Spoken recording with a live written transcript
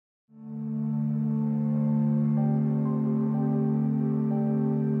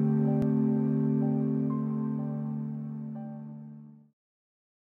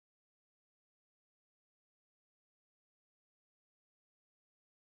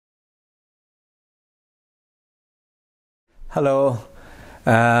Hello,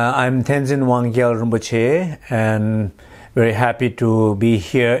 I'm Tenzin Wangyal Rinpoche, and very happy to be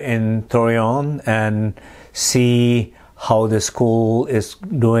here in Torreon and see how the school is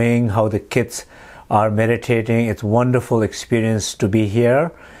doing, how the kids are meditating. It's a wonderful experience to be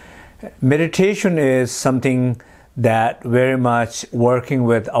here. Meditation is something that very much working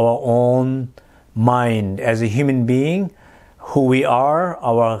with our own mind as a human being, who we are,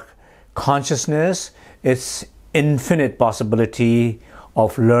 our consciousness. It's infinite possibility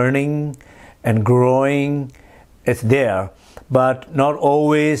of learning and growing. It's there, but not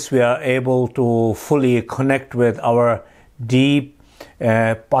always we are able to fully connect with our deep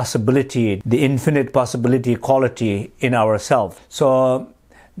possibility, the infinite possibility quality in ourselves. So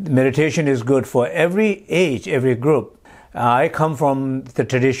meditation is good for every age, every group. I come from the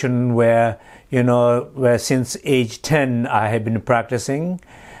tradition where since age 10 I have been practicing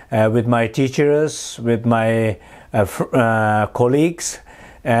with my teachers, with my colleagues,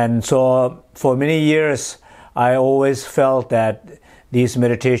 and so for many years I always felt that this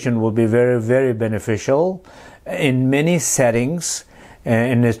meditation will be very, very beneficial in many settings,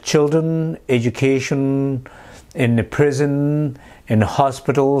 in the children, education, in the prison, in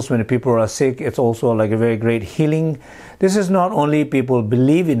hospitals when people are sick. It's also like a very great healing. This is not only people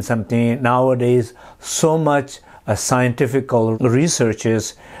believe in something. Nowadays, so much scientific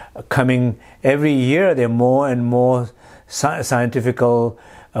researches coming every year. There are more and more scientific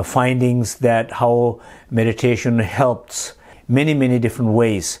findings that how meditation helps many different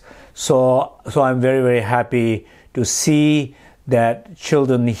ways. So I'm very, very happy to see that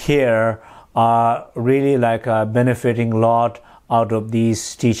children here are really benefiting a lot out of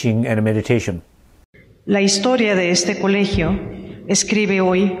these teaching and meditation. La historia de este colegio escribe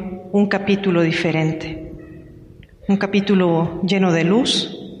hoy un capítulo diferente, un capítulo lleno de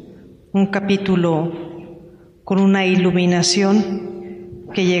luz, un capítulo con una iluminación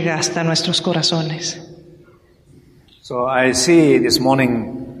que llega hasta nuestros corazones. So I see this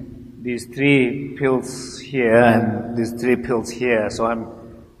morning these three pills here and these three pills here. So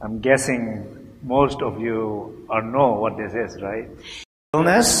I'm guessing most of you know what this is, right?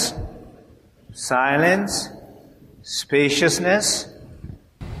 Stillness, silence, spaciousness.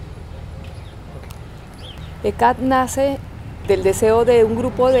 Hecat nace del deseo de un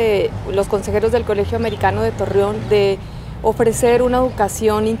grupo de los consejeros del Colegio Americano de Torreón de ofrecer una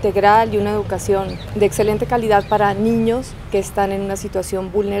educación integral y una educación de excelente calidad para niños que están en una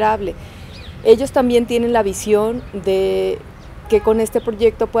situación vulnerable. Ellos también tienen la visión de que con este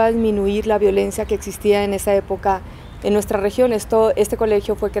proyecto pueda disminuir la violencia que existía en esa época en nuestra región. Este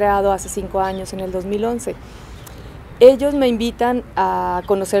colegio fue creado hace 5 años, en el 2011. Ellos me invitan a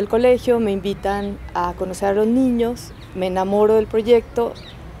conocer el colegio, me invitan a conocer a los niños, me enamoro del proyecto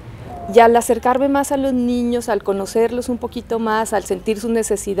y al acercarme más a los niños, al conocerlos un poquito más, al sentir sus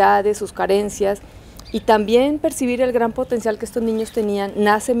necesidades, sus carencias y también percibir el gran potencial que estos niños tenían,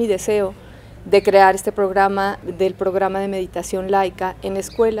 nace mi deseo de crear este programa, del programa de meditación laica en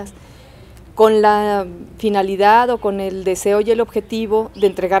escuelas, con la finalidad o con el deseo y el objetivo de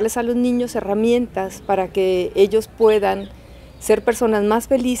entregarles a los niños herramientas para que ellos puedan ser personas más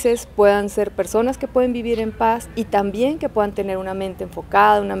felices, puedan ser personas que pueden vivir en paz y también que puedan tener una mente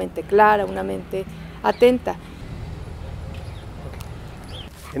enfocada, una mente clara, una mente atenta.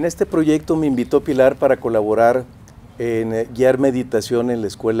 En este proyecto me invitó Pilar para colaborar en guiar meditación en la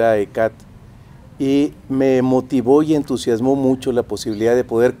escuela Hecat y me motivó y entusiasmó mucho la posibilidad de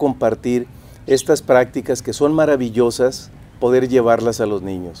poder compartir estas prácticas que son maravillosas, poder llevarlas a los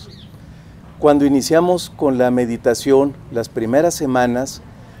niños. Cuando iniciamos con la meditación, las primeras semanas,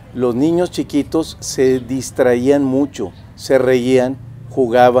 los niños chiquitos se distraían mucho, se reían,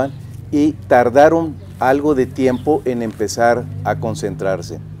 jugaban y tardaron algo de tiempo en empezar a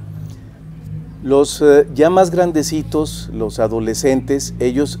concentrarse. Los ya más grandecitos, los adolescentes,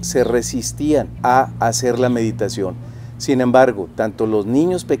 ellos se resistían a hacer la meditación. Sin embargo, tanto los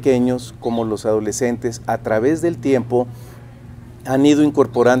niños pequeños como los adolescentes, a través del tiempo, han ido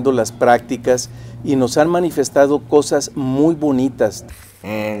incorporando las prácticas y nos han manifestado cosas muy bonitas.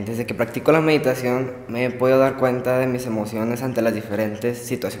 Desde que practico la meditación me he podido dar cuenta de mis emociones ante las diferentes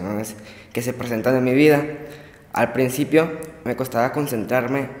situaciones que se presentan en mi vida. Al principio me costaba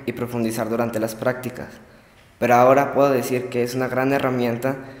concentrarme y profundizar durante las prácticas, pero ahora puedo decir que es una gran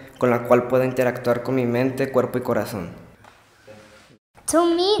herramienta con la cual puedo interactuar con mi mente, cuerpo y corazón. To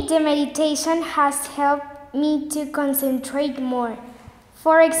me, the meditation has helped me to concentrate more.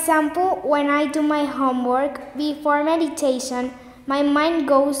 For example, when I do my homework before meditation, my mind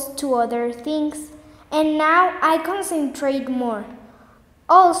goes to other things, and now I concentrate more.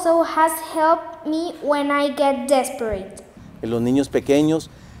 Also has helped me when I get desperate. En los niños pequeños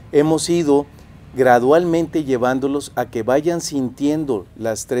hemos ido gradualmente llevándolos a que vayan sintiendo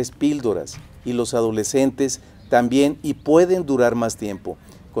las 3 píldoras, y los adolescentes también, y pueden durar más tiempo.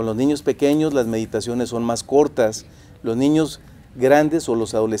 Con los niños pequeños las meditaciones son más cortas, los niños grandes o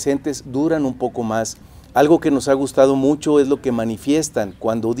los adolescentes duran un poco más. Algo que nos ha gustado mucho es lo que manifiestan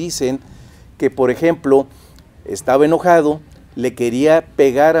cuando dicen que, por ejemplo, estaba enojado, le quería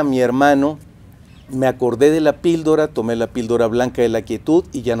pegar a mi hermano, me acordé de la píldora, tomé la píldora blanca de la quietud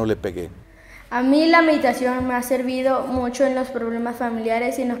y ya no le pegué. A mí la meditación me ha servido mucho en los problemas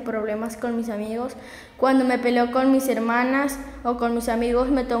familiares y en los problemas con mis amigos. Cuando me peleo con mis hermanas o con mis amigos,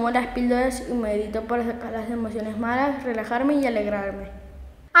 me tomo las píldoras y medito para sacar las emociones malas, relajarme y alegrarme.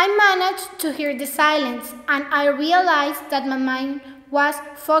 I managed to hear the silence, and I realized that my mind was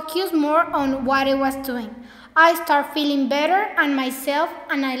focused more on what I was doing. I started feeling better and myself,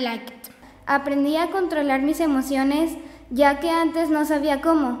 and I like it. Aprendí a controlar mis emociones, ya que antes no sabía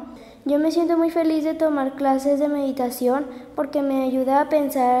cómo. Yo me siento muy feliz de tomar clases de meditación porque me ayuda a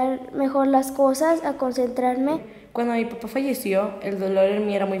pensar mejor las cosas, a concentrarme. Cuando mi papá falleció, el dolor en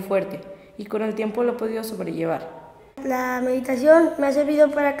mí era muy fuerte y con el tiempo lo he podido sobrellevar. La meditación me ha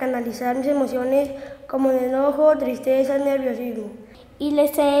servido para canalizar mis emociones como de enojo, tristeza, nerviosismo. Y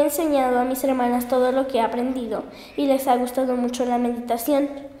les he enseñado a mis hermanas todo lo que he aprendido y les ha gustado mucho la meditación.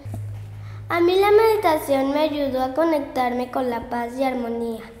 A mí la meditación me ayudó a conectarme con la paz y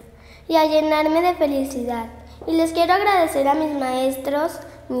armonía y a llenarme de felicidad. Y les quiero agradecer a mis maestros,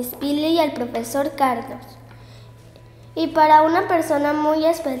 Miss Pili y al profesor Carlos. Y para una persona muy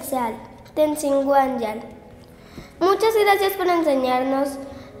especial, Tenzin Wangyal. Muchas gracias por enseñarnos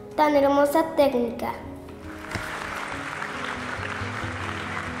tan hermosa técnica.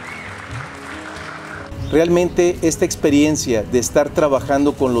 Realmente esta experiencia de estar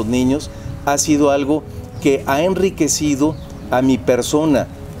trabajando con los niños ha sido algo que ha enriquecido a mi persona,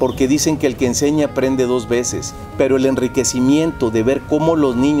 porque dicen que el que enseña aprende 2 veces, pero el enriquecimiento de ver cómo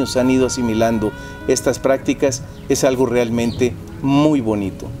los niños han ido asimilando estas prácticas es algo realmente muy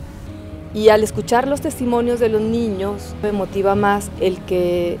bonito. Y al escuchar los testimonios de los niños, me motiva más el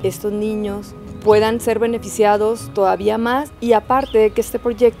que estos niños puedan ser beneficiados todavía más, y aparte de que este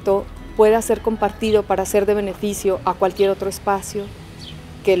proyecto pueda ser compartido para ser de beneficio a cualquier otro espacio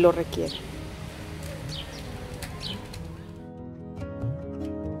que lo requiera.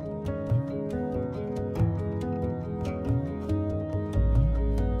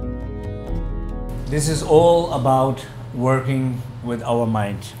 This is all about working with our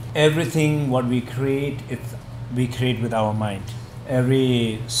mind. Everything what we create, we create with our mind.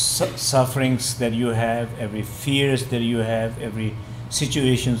 Every sufferings that you have, every fears that you have, every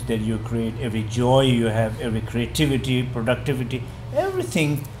situations that you create, every joy you have, every creativity, productivity,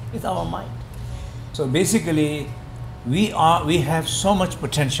 everything is our mind. So basically, we have so much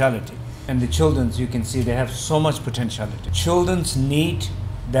potentiality, and the children, you can see, they have so much potentiality. Children need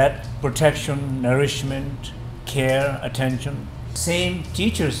that protection, nourishment, care, attention. Same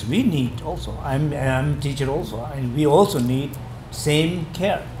teachers we need also. I'm a teacher also, and we also need same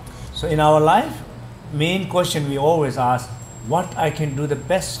care. So in our life, main question we always ask, what I can do the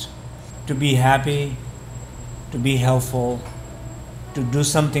best to be happy, to be helpful, to do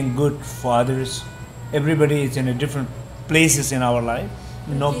something good for others. Everybody is in a different places in our life.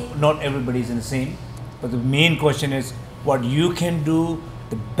 Not everybody is in the same. But the main question is what you can do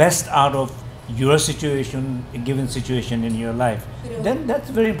the best out of your situation, a given situation in your life. Then that's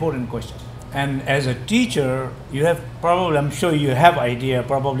a very important question. And as a teacher, you have probably, I'm sure you have idea,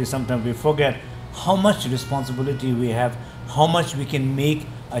 probably sometimes we forget how much responsibility we have, how much we can make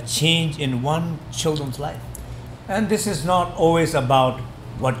a change in one children's life. And this is not always about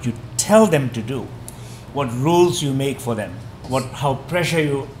what you tell them to do, what rules you make for them, how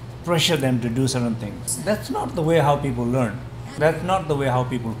you pressure them to do certain things. That's not the way how people learn. That's not the way how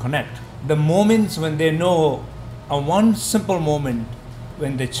people connect. The moments when they know, one simple moment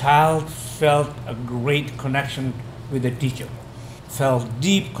when the child felt a great connection with the teacher, felt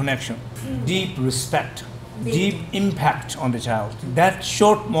deep connection, deep respect, deep impact on the child. That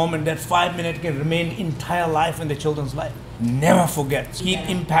short moment, that 5 minutes can remain entire life in the children's life. Never forget. Keep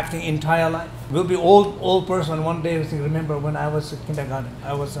impacting entire life. We'll be old person one day. Remember when I was in kindergarten,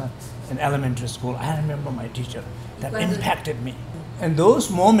 I was in elementary school. I remember my teacher that impacted me. And those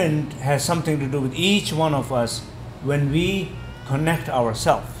moments has something to do with each one of us when we connect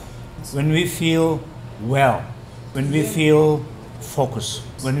ourselves, when we feel well, when we feel focused,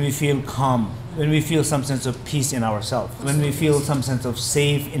 when we feel calm, when we feel some sense of peace in ourselves, when we feel some sense of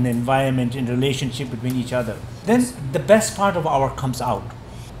safe in the environment, in relationship between each other, then the best part of our comes out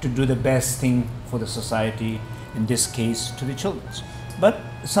to do the best thing for the society, in this case to the children. But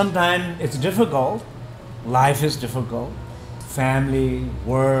sometimes it's difficult, life is difficult, family,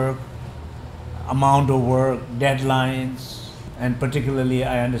 work, amount of work, deadlines, and particularly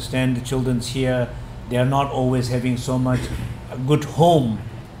I understand the children here, they are not always having so much a good home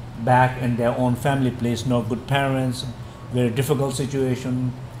back in their own family place, no good parents, very difficult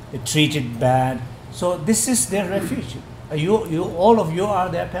situation, they're treated bad. So this is their refuge. All of you are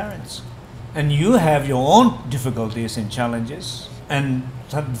their parents. And you have your own difficulties and challenges, and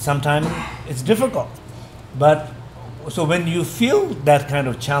sometimes it's difficult. But so when you feel that kind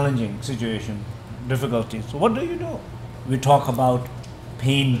of challenging situation, difficulties, so what do? We talk about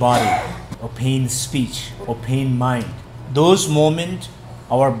pain body, or pain speech, or pain mind. Those moments,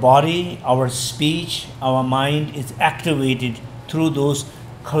 our body, our speech, our mind is activated through those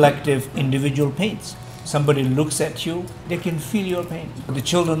collective individual pains. Somebody looks at you, they can feel your pain. The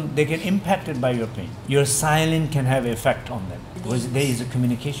children, they get impacted by your pain. Your silence can have effect on them because there is a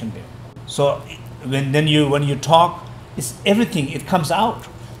communication there. So when you talk, it's everything, it comes out.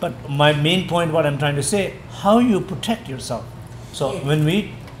 But my main point, what I'm trying to say, how you protect yourself. So when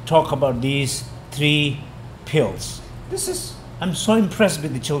we talk about these 3 pills, I'm so impressed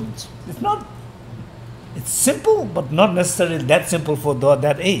with the children. It's simple, but not necessarily that simple for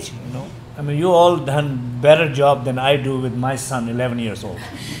that age, I mean, you all done better job than I do with my son, 11 years old.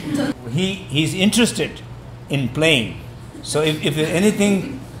 He's interested in playing. So if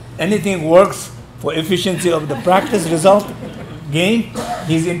anything works for efficiency of the practice result gain,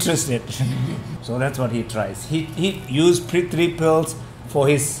 he's interested. So that's what he tries. He used 3 pills for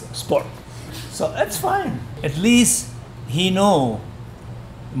his sport. So that's fine. At least he know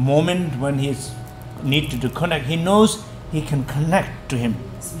moment when he's needed to connect. He knows he can connect to him.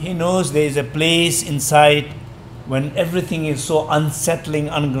 He knows there is a place inside when everything is so unsettling,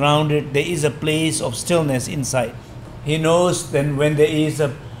 ungrounded, there is a place of stillness inside. He knows then when there is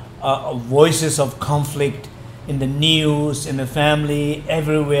a voices of conflict in the news, in the family,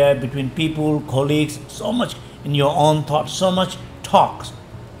 everywhere, between people, colleagues, so much in your own thoughts, so much talks.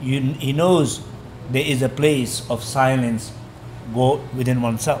 He knows there is a place of silence go within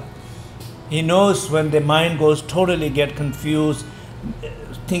oneself. He knows when the mind goes totally get confused,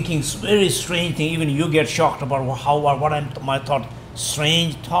 thinking very strange things, even you get shocked about my thought,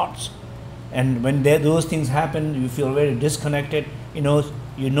 strange thoughts. And when those things happen, you feel very disconnected. You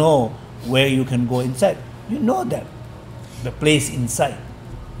know where you can go inside. You know that, the place inside.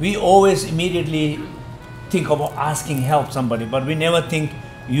 We always immediately think about asking help somebody, but we never think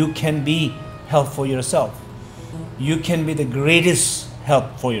you can be help for yourself. You can be the greatest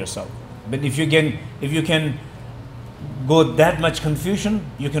help for yourself. But if you can go that much confusion,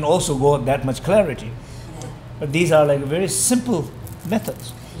 you can also go that much clarity. But these are like very simple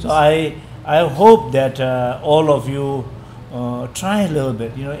methods. So I hope that all of you try a little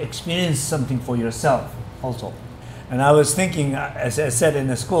bit, experience something for yourself also. And I was thinking, as I said in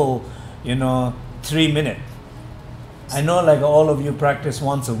the school, 3 minutes. I know like all of you practice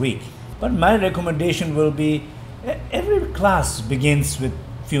once a week, but my recommendation will be every class begins with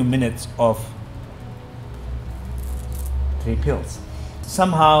few minutes of 3 pills.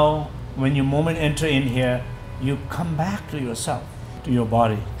 Somehow, when you moment enter in here, you come back to yourself, to your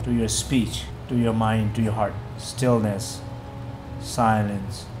body, to your speech, to your mind, to your heart. Stillness,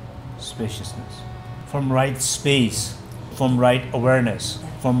 silence, spaciousness. From right space, from right awareness,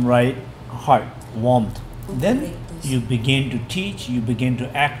 from right heart, warmth. Then you begin to teach, you begin to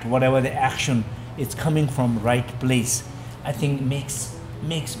act, whatever the action is coming from right place. I think makes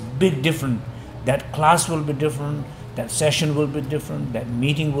big difference. That class will be different, that session will be different, that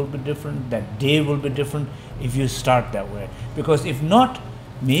meeting will be different, that day will be different if you start that way. Because if not,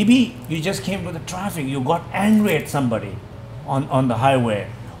 maybe you just came with the traffic, you got angry at somebody on the highway,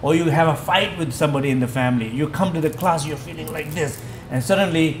 or you have a fight with somebody in the family. You come to the class, you're feeling like this, and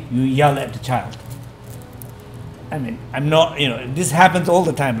suddenly you yell at the child. I mean, I'm not, this happens all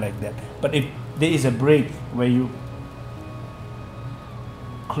the time like that. But if there is a break where you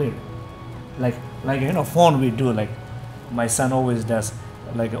clear it, like phone we do, like my son always does,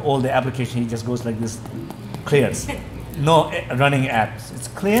 like all the application, he just goes like this, clears. No running apps. It's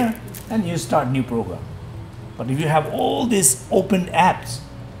clear, and you start new program. But if you have all these open apps,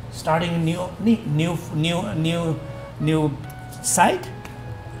 starting a new site,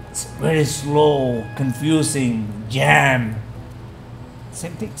 it's very slow, confusing, jam.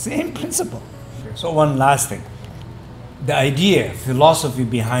 Same thing, same principle. So one last thing. The idea, philosophy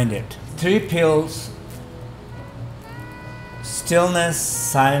behind it. 3 pills, stillness,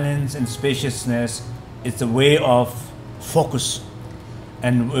 silence, and spaciousness is a way of focus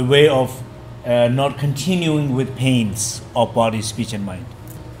and a way of not continuing with pains of body, speech and mind.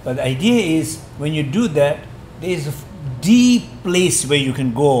 But the idea is when you do that, there is a deep place where you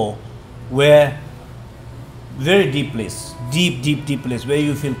can go, where very deep place, deep place where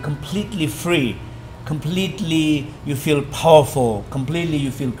you feel completely free, completely you feel powerful, completely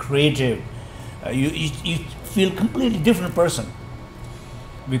you feel creative, you feel completely different person.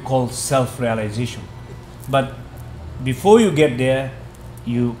 We call self-realization. But before you get there,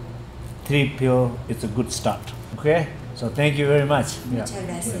 you 3 pill, it's a good start. Okay? So thank you very much. Muchas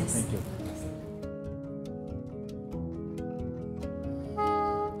gracias. Thank you.